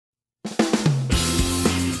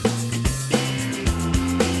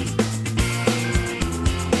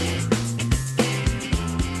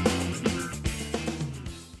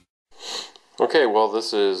Okay, well,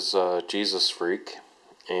 this is Jesus Freak,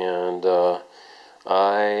 and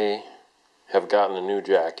I have gotten a new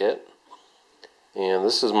jacket, and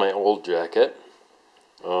this is my old jacket.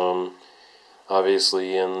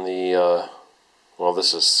 Obviously in the, well,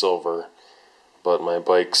 this is silver, but my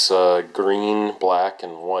bike's green, black,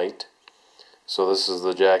 and white. So this is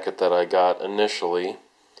the jacket that I got initially,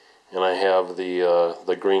 and I have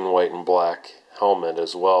the green, white, and black helmet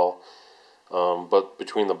as well. But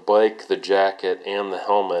between the bike, the jacket, and the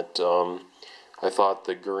helmet, I thought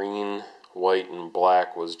the green, white, and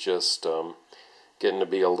black was just getting to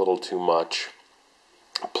be a little too much.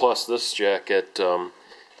 Plus this jacket, and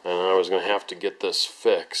I was going to have to get this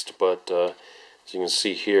fixed, but as you can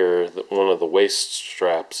see here, one of the waist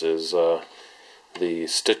straps is, the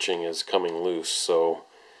stitching is coming loose, so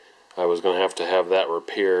I was going to have that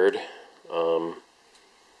repaired.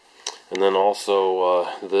 And then also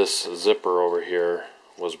this zipper over here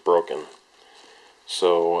was broken,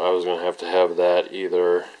 so I was going to have that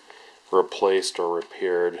either replaced or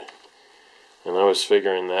repaired, and I was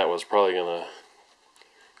figuring that was probably going to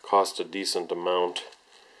cost a decent amount.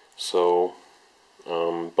 So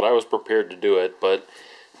but I was prepared to do it. But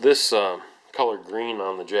this color green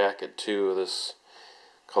on the jacket too, this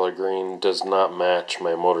color green does not match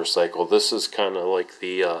my motorcycle. This is kind of like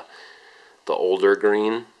the older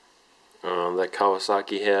green that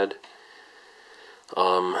Kawasaki had,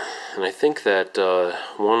 and I think that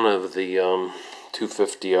one of the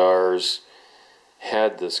 250Rs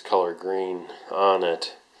had this color green on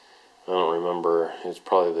it. I don't remember. It's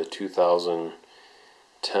probably the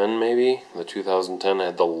 2010, maybe. The 2010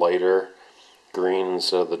 had the lighter green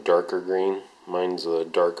instead of the darker green. Mine's the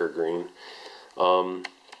darker green.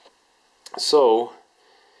 So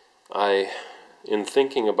in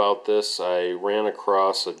thinking about this, I ran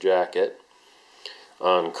across a jacket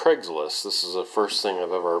on Craigslist. This is the first thing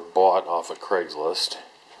I've ever bought off of Craigslist.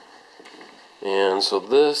 And so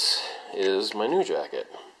this is my new jacket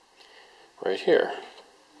right here.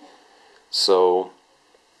 So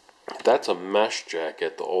that's a mesh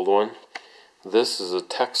jacket, the old one. This is a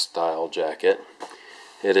textile jacket.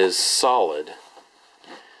 It is solid,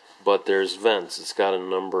 but there's vents. It's got a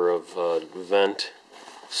number of vent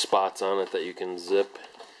spots on it that you can zip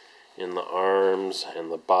in the arms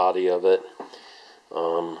and the body of it.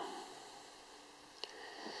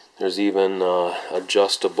 There's even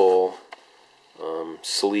adjustable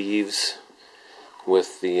sleeves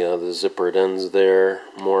with the zippered ends there.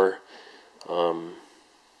 More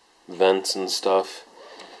vents and stuff.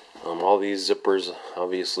 All these zippers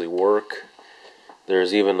obviously work.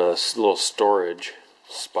 There's even a little storage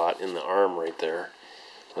spot in the arm right there.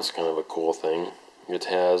 That's kind of a cool thing. It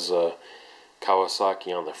has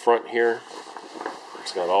Kawasaki on the front here.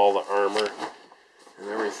 It's got all the armor and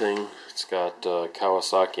everything. It's got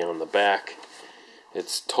Kawasaki on the back.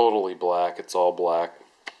 It's totally black. It's all black.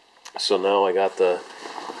 So now I got the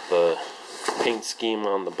paint scheme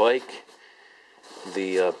on the bike,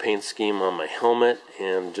 the paint scheme on my helmet,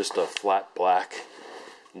 and just a flat black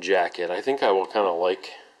jacket. I think I will kind of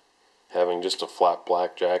like having just a flat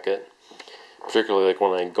black jacket, particularly like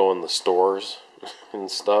when I go in the stores and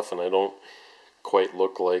stuff and I don't quite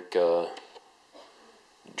look like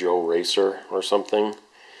Joe Racer or something.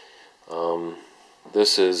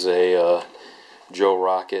 This is a Joe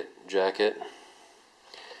Rocket jacket,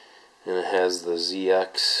 and it has the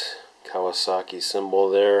ZX Kawasaki symbol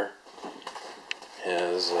there. It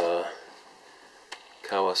has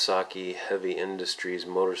Kawasaki Heavy Industries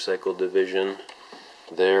Motorcycle Division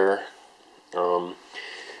there.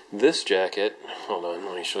 This jacket, hold on,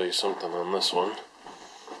 let me show you something on this one.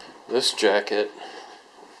 This jacket,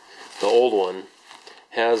 the old one,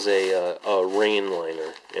 has a rain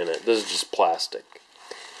liner in it. This is just plastic.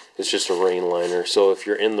 It's just a rain liner, so if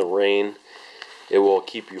you're in the rain, it will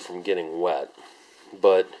keep you from getting wet.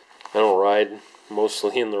 But I don't ride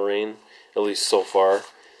mostly in the rain, at least so far.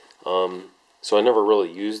 So I never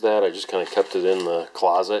really used that. I just kind of kept it in the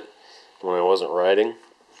closet when I wasn't riding.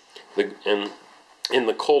 And in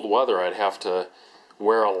the cold weather, I'd have to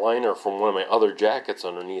wear a liner from one of my other jackets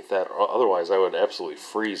underneath that, otherwise I would absolutely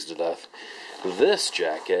freeze to death. This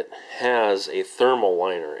jacket has a thermal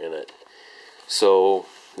liner in it, so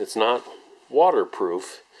it's not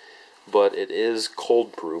waterproof, but it is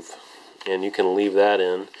cold proof, and you can leave that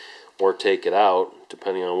in or take it out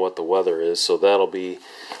depending on what the weather is. So that'll be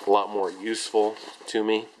a lot more useful to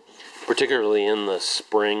me, particularly in the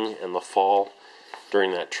spring and the fall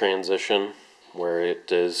during that transition where it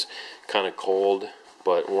is kind of cold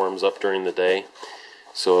but warms up during the day.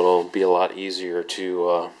 So it'll be a lot easier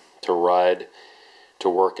to ride to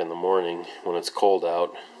work in the morning when it's cold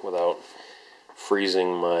out without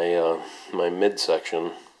freezing my my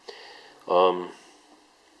midsection.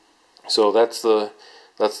 So that's the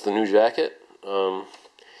new jacket. I'll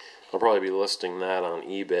probably be listing that on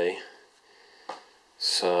eBay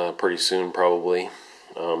pretty soon, probably.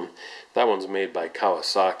 That one's made by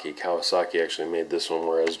Kawasaki. Kawasaki actually made this one,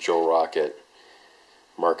 whereas Joe Rocket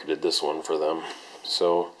marketed this one for them.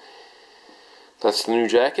 So that's the new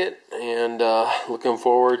jacket, and looking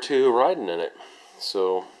forward to riding in it.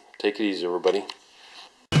 So take it easy, everybody.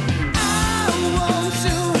 I want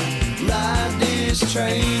to ride this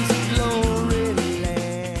train.